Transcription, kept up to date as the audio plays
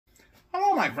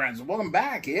my friends, welcome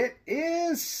back. It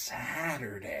is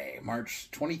Saturday, March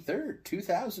 23rd,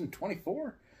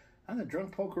 2024. On the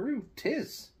Drunk Pokeroo,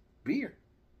 'tis beer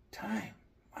time.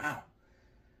 Wow.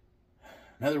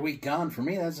 Another week gone for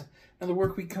me. That's another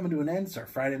work week coming to an end. It's our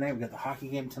Friday night. We got the hockey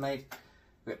game tonight.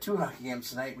 We got two hockey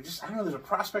games tonight. I don't know, there's a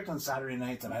prospect on Saturday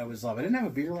night that I always love. I didn't have a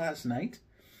beer last night.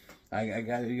 I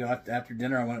got, after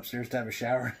dinner, I went upstairs to have a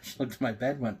shower. I just looked at my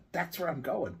bed and went, that's where I'm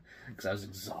going. Because I was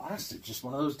exhausted. Just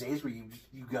one of those days where you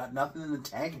got nothing in the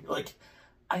tank. And you're like,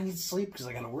 I need sleep because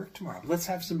I got to work tomorrow. But let's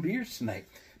have some beers tonight.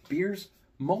 Beers,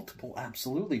 multiple,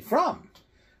 absolutely, from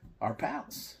our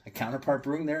pals at Counterpart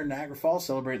Brewing there in Niagara Falls,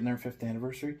 celebrating their 5th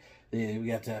anniversary. We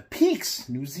got Peaks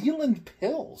New Zealand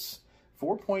Pils,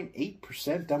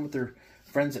 4.8%, done with their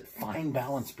friends at Fine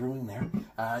Balance Brewing there.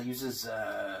 Uses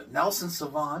Nelson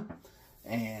Sauvin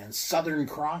and Southern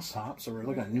Cross hops, so we're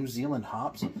looking at New Zealand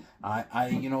hops.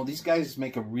 You know, these guys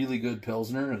make a really good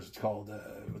Pilsner. It's called,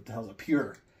 what the hell is it?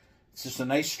 Pure. It's just a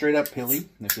nice straight up pilly,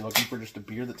 if you're looking for just a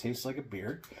beer that tastes like a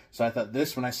beer. So I thought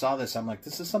this, when I saw this, I'm like,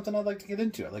 this is something I'd like to get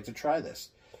into. I'd like to try this.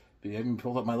 I even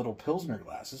pulled up my little Pilsner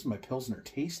glass. This is my Pilsner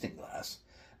tasting glass.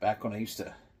 Back when I used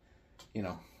to, you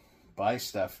know, buy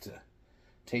stuff to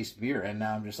taste beer. And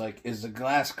now I'm just like, is the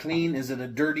glass clean? Is it a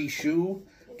dirty shoe?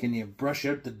 Can you brush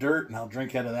out the dirt? And I'll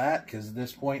drink out of that. Because at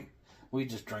this point, we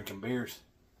just drinking beers.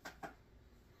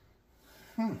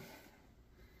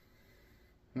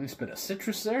 Nice bit of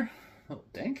citrus there. A little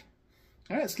dink.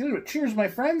 All right, let's get into it. Cheers, my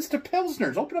friends, to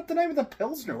Pilsners. Open up the night with a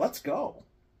Pilsner. Let's go.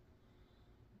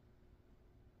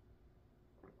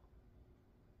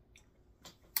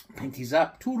 Pinkies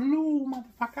up. Toodaloo,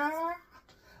 motherfucker.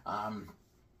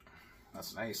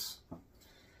 That's nice.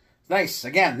 Nice.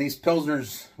 Again, these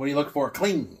Pilsners, what do you look for?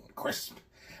 Clean, crisp.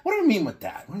 What do I mean with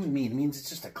that? What do we mean? It means it's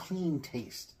just a clean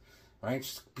taste, right?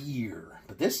 It's just beer.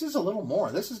 But this is a little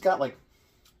more. This has got like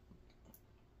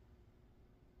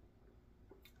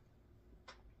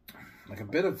a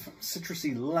bit of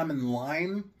citrusy lemon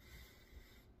lime,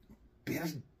 bit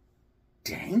of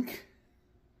dank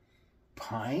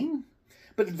pine,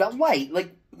 but light,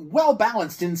 like well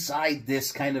balanced inside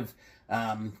this kind of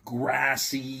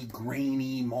grassy,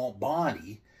 grainy malt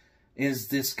body is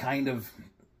this kind of,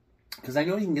 because I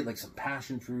know you can get like some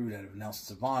passion fruit out of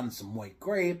Nelson Sauvin, some white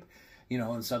grape, you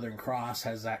know, and Southern Cross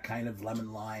has that kind of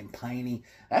lemon lime, piney.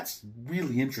 That's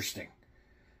really interesting.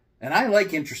 And I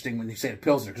like interesting when you say a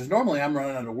Pilsner, because normally I'm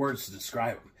running out of words to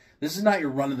describe them. This is not your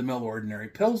run-of-the-mill ordinary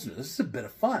Pilsner. This is a bit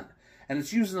of fun. And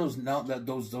it's using those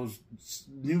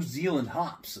New Zealand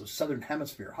hops, those Southern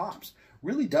Hemisphere hops.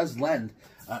 Really does lend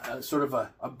sort of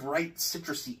a bright,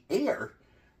 citrusy air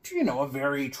to, you know, a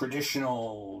very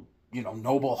traditional, you know,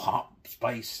 noble hop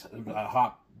spice,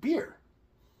 hop beer.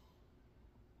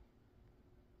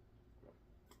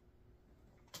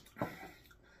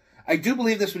 I do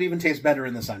believe this would even taste better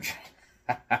in the sunshine.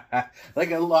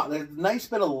 Like a nice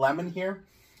bit of lemon here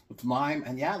with lime.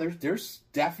 And yeah, there's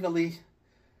definitely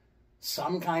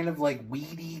some kind of like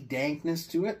weedy dankness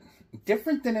to it.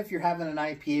 Different than if you're having an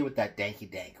IPA with that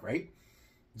danky dank, right?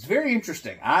 It's very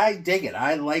interesting. I dig it.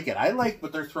 I like it. I like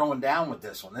what they're throwing down with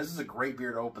this one. This is a great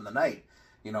beer to open the night,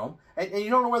 you know. And you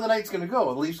don't know where the night's going to go.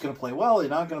 The Leafs going to play well. You're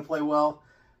not going to play well.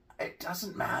 It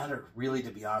doesn't matter, really,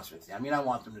 to be honest with you. I mean, I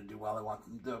want them to do well.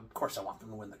 Of course, I want them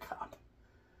to win the cup.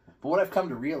 But what I've come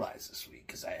to realize this week,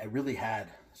 because I really had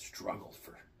struggled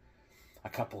for a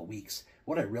couple of weeks.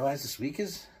 What I realized this week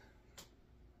is,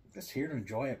 just here to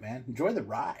enjoy it, man. Enjoy the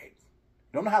ride.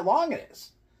 You don't know how long it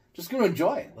is. Just going to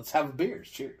enjoy it. Let's have a beers.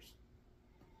 Cheers.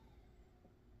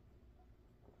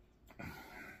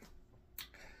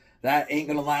 That ain't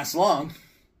going to last long.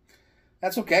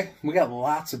 That's okay. We got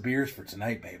lots of beers for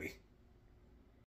tonight, baby.